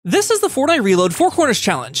This is the Fortnite Reload 4 Corners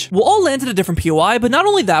Challenge. We'll all land at a different POI, but not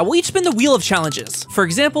only that, we'll each spin the wheel of challenges. For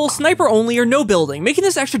example, sniper only or no building, making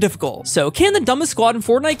this extra difficult. So can the dumbest squad in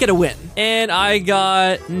Fortnite get a win? And I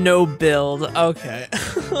got no build. Okay.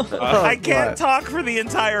 I can't talk for the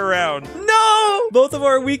entire round. No! Both of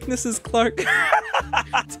our weaknesses, Klarque.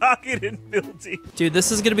 Talking and building. Dude,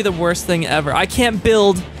 this is gonna be the worst thing ever. I can't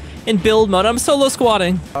build in build mode. I'm solo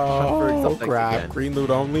squatting. Oh, crap. Green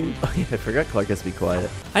loot only. Oh, yeah, I forgot Klarque has to be quiet.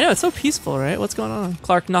 I know, it's so peaceful, right? What's going on?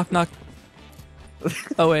 Klarque, knock, knock.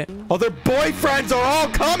 Oh, wait. Oh, their boyfriends are all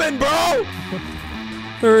coming, bro!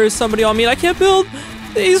 There is somebody on me and I can't build.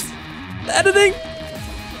 He's editing.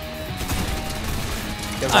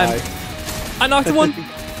 I knocked one.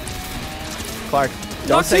 Klarque,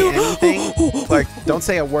 don't say anything. Klarque, don't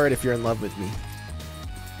say a word if you're in love with me.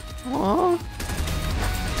 Aww.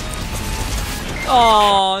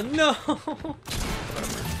 Oh no!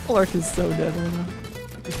 Klarque is so dead right now.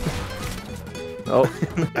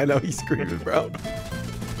 Oh, I know he's screaming, bro.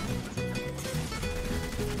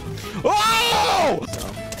 Oh!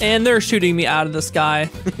 And they're shooting me out of the sky.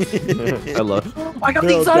 I love. I got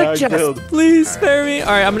the exotic chest. Please spare me.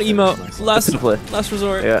 All right, I'm gonna emote. Last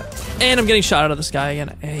resort. Yeah. And I'm getting shot out of the sky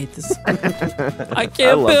again. I hate this. I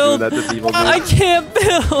can't build. I can't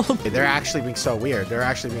build. Hey, they're actually being so weird. They're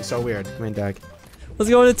actually being so weird. Come in, Dag. Let's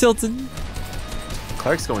go into Tilted.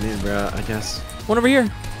 Klarque's going in, bro. I guess. One over here.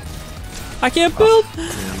 I can't build.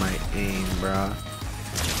 Yeah, my aim, bro.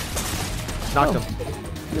 Knocked him.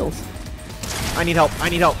 Heals. I need help. I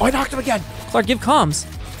need help. Oh, I knocked him again. Klarque, give comms.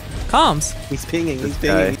 Comms. He's pinging. He's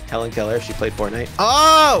pinging. Helen Keller. She played Fortnite.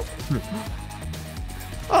 Oh!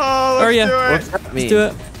 Oh, let's do it. What's that mean?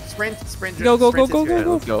 Let's do it. Sprint. Go.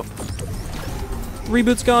 Let's go.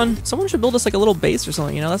 Reboot's gone. Someone should build us like a little base or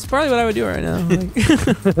something, you know? That's probably what I would do right now.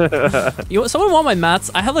 Like, someone want my mats?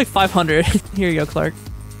 I have like 500. Here you go, Klarque.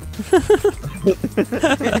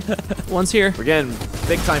 One's here. We're getting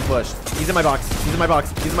big time push. He's in my box. He's in my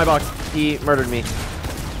box. He's in my box. He murdered me.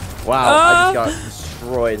 Wow, I just got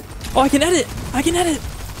destroyed. Oh, I can edit. I can edit.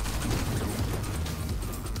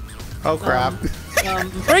 Oh, crap.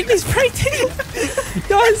 Break these.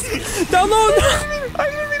 Guys, download. I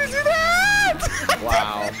didn't mean to do that.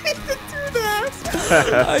 Wow. I didn't mean to do that.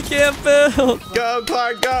 I can't build. Go,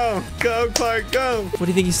 Klarque, go. Go, Klarque, go. What do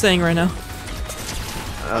you think he's saying right now?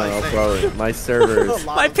 I don't know, probably. My servers.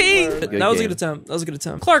 My ping. That was a good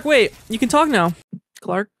attempt. Klarque, wait. You can talk now.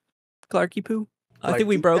 Klarque poo. I think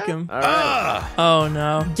we broke him. All right. Oh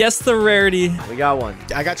no. Guess the rarity. We got one.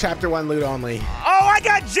 I got chapter 1 loot only. Oh, I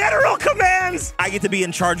got general commands. I get to be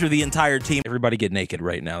in charge of the entire team. Everybody get naked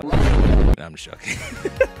right now. No, I'm just joking.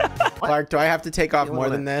 Klarque, do I have to take off more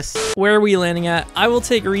than this? Where are we landing at? I will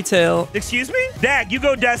take retail. Excuse me? Dag, you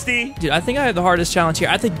go, Dusty. Dude, I think I have the hardest challenge here.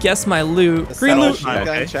 I have to guess my loot. Green loot.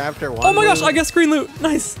 Okay. Chapter 1 Oh my gosh, loot. I guessed green loot.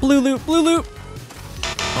 Nice. Blue loot.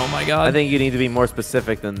 Oh my god. I think you need to be more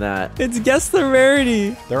specific than that. It's guess the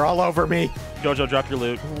rarity. They're all over me. JoJo, drop your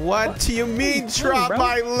loot. What do you mean drop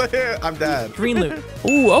my loot? I'm dead. Green loot.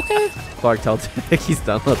 Ooh, okay. Klarque, tell Dag he's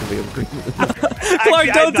downloading me with green loot.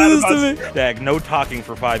 Klarque, don't do this to me. Dag, no talking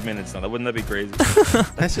for 5 minutes now. Wouldn't that be crazy?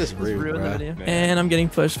 That's just rude, bro. And I'm getting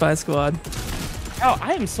pushed by a squad. Oh,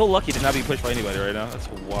 I am so lucky to not be pushed by anybody right now. That's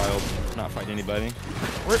wild. Not fighting anybody.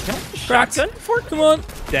 Can I get a shotgun before? Come on.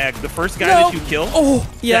 Dag, the first guy that you kill. Oh,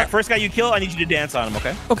 yeah. Dag, first guy you kill, I need you to dance on him,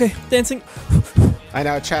 okay? Okay, dancing. I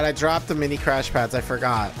know, Chad. I dropped the mini crash pads. I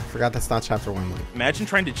forgot. That's not chapter 1 loot. Imagine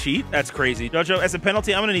trying to cheat. That's crazy. JoJo, as a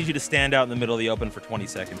penalty, I'm going to need you to stand out in the middle of the open for 20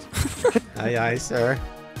 seconds. Aye, aye, sir.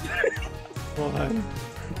 1,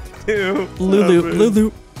 2.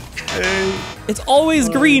 Blue. Hey. It's always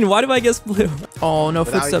green. Why do I guess blue? Oh, no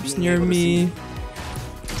footsteps near me.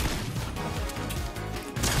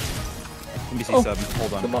 Let me see something.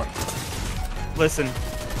 Hold on. Come on. Listen.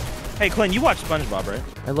 Hey, Clint, you watch SpongeBob, right?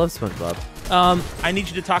 I love SpongeBob. I need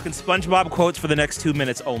you to talk in SpongeBob quotes for the next 2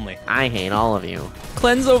 minutes only. I hate all of you.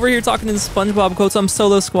 Clen's over here talking in SpongeBob quotes. I'm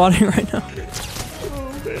solo squatting right now.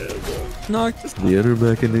 Knocked. The inner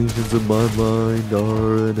machinations of my mind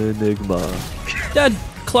are an enigma. Dead.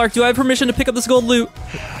 Klarque, do I have permission to pick up this gold loot?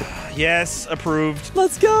 Yes, approved.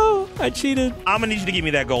 Let's go. I cheated. I'm gonna need you to give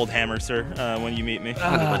me that gold hammer, sir, when you meet me.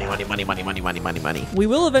 Money. We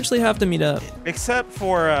will eventually have to meet up. Except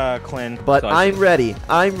for Clen. But I'm ready.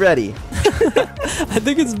 I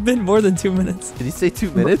think it's been more than 2 minutes. Did you say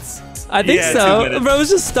 2 minutes? I think Yeah, so. 2 minutes. Bro, I was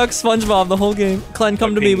just stuck SpongeBob the whole game. Clen,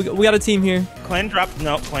 come to me. We got a team here. Clen dropped.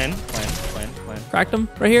 No, Clen. Cracked him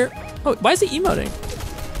right here. Oh, why is he emoting?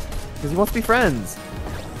 Because he wants to be friends.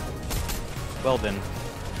 Well then.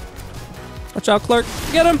 Watch out,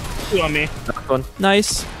 Klarque. Get him. 2 on me. Knocked one.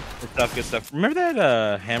 Nice. Good stuff, good stuff. Remember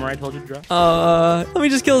that hammer I told you to drop? Let me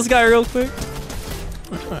just kill this guy real quick.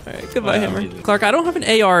 Alright, goodbye, Hammer. Clark, I don't have an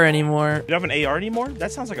AR anymore. You don't have an AR anymore?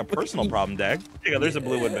 That sounds like a personal problem, Dag. Yeah, there's a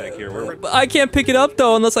blue one back here. I can't pick it up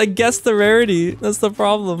though unless I guess the rarity. That's the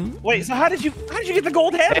problem. Wait, so how did you get the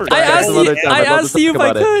gold hammer? I asked you if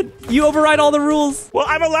I could. You override all the rules. Well,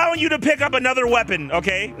 I'm allowing you to pick up another weapon,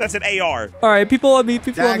 okay? That's an AR. Alright, people on me,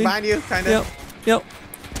 people on me. Behind you, kind of. Yep.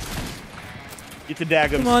 Get to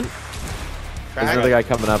dag him. Come on. There's another guy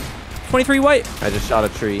coming up. 23 white. I just shot a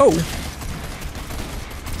tree. Oh.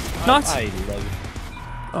 Not. I love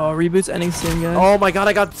it. Oh, reboot's ending soon, guys. Oh my god,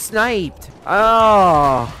 I got sniped.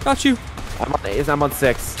 Oh. Got you. I'm on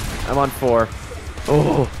 6. I'm on 4.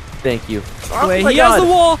 Oh, thank you. Oh Wait, my he god. has the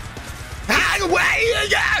wall.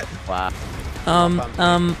 Wow.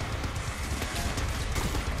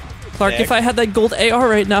 Clark, Dag. if I had that gold AR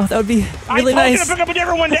right now, that would be really I told you nice. to pick up a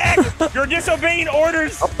different one, Dag. You're disobeying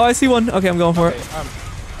orders. Oh, I see one. Okay, I'm going for it.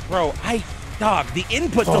 Bro, dog, the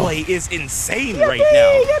input delay is insane right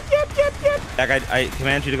now. Yep. Dag, I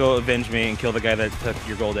command you to go avenge me and kill the guy that took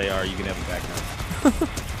your gold AR. You can have him back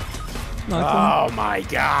now. Oh my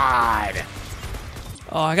god.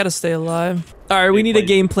 Oh, I gotta stay alive. All right, we need a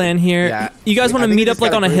game plan here. Yeah. You guys want I to think meet we up just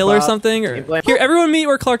like on gotta a hill group or up. something? Or Game plan. here, everyone meet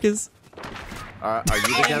where Clark is. Are you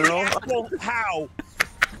the general? How?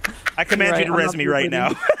 I command Right, you to I'm res not me right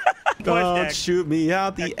now. Don't shoot me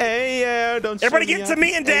out the air. Don't Everybody shoot get me to out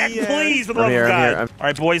me and the Dag, air. please, for the I'm love here, of I'm here, God. I'm- All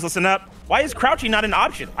right, boys, listen up. Why is crouching not an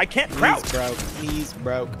option? I can't crouch. He's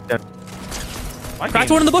broke. My Cracked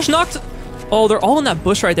game- one in the bush, knocked. Oh, they're all in that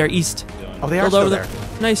bush right there, east. Oh, they are Build still over there.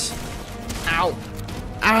 Nice. Ow.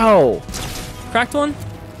 Ow. Cracked one.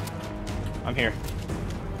 I'm here.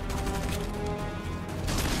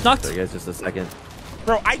 Knocked. Sorry guys, just a second.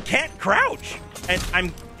 Bro, I can't crouch. And I'm...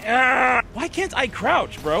 why can't I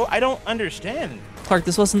crouch, bro? I don't understand. Clark,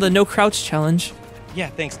 this wasn't the no crouch challenge. Yeah,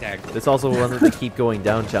 thanks, Dag. This also wasn't the keep going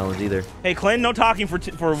down challenge either. Hey, Clen, no talking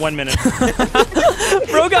for 1 minute.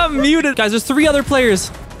 Bro got muted. Guys, there's 3 other players.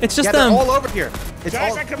 It's just Yeah, they're them. all over here. It's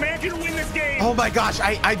Guys, all. I command you to win this game. Oh my gosh,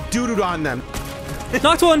 I doo-dooed on them.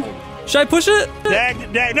 Knocked one. Should I push it?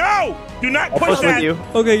 Dag, no! Do not push Push that. with you.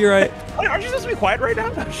 Okay, you're right. Wait, aren't you supposed to be quiet right now?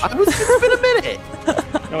 I was it's been a minute.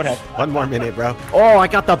 No, what happened? 1 more minute, bro. Oh, I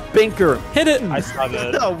got the binker. Hit it. I saw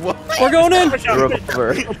the... Oh, what? We're going in. Push it,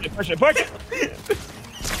 Revolver. push it, push it.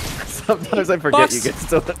 Sometimes I forget Box. you guys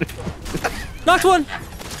still. Knocked one.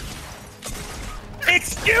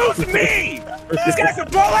 Excuse me! This guy's a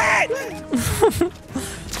bullet!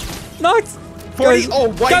 Knocked. 40. Guys, Oh,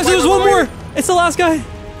 white. guys, there's one more. It's the last guy.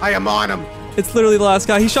 I am on him. It's literally the last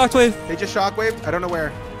guy. He shockwave. They just shockwaved. I don't know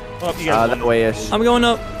where. Oh, you guys That way-ish. I'm going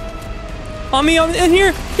up. On me, I'm in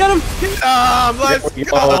here. Get him. Let's There we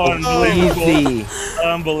go. go. Unbelievable. Easy.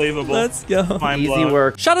 Unbelievable. Let's go. Mind Easy blown.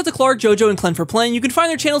 work. Shout out to Clark, JoJo, and Clen for playing. You can find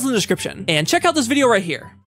their channels in the description. And check out this video right here.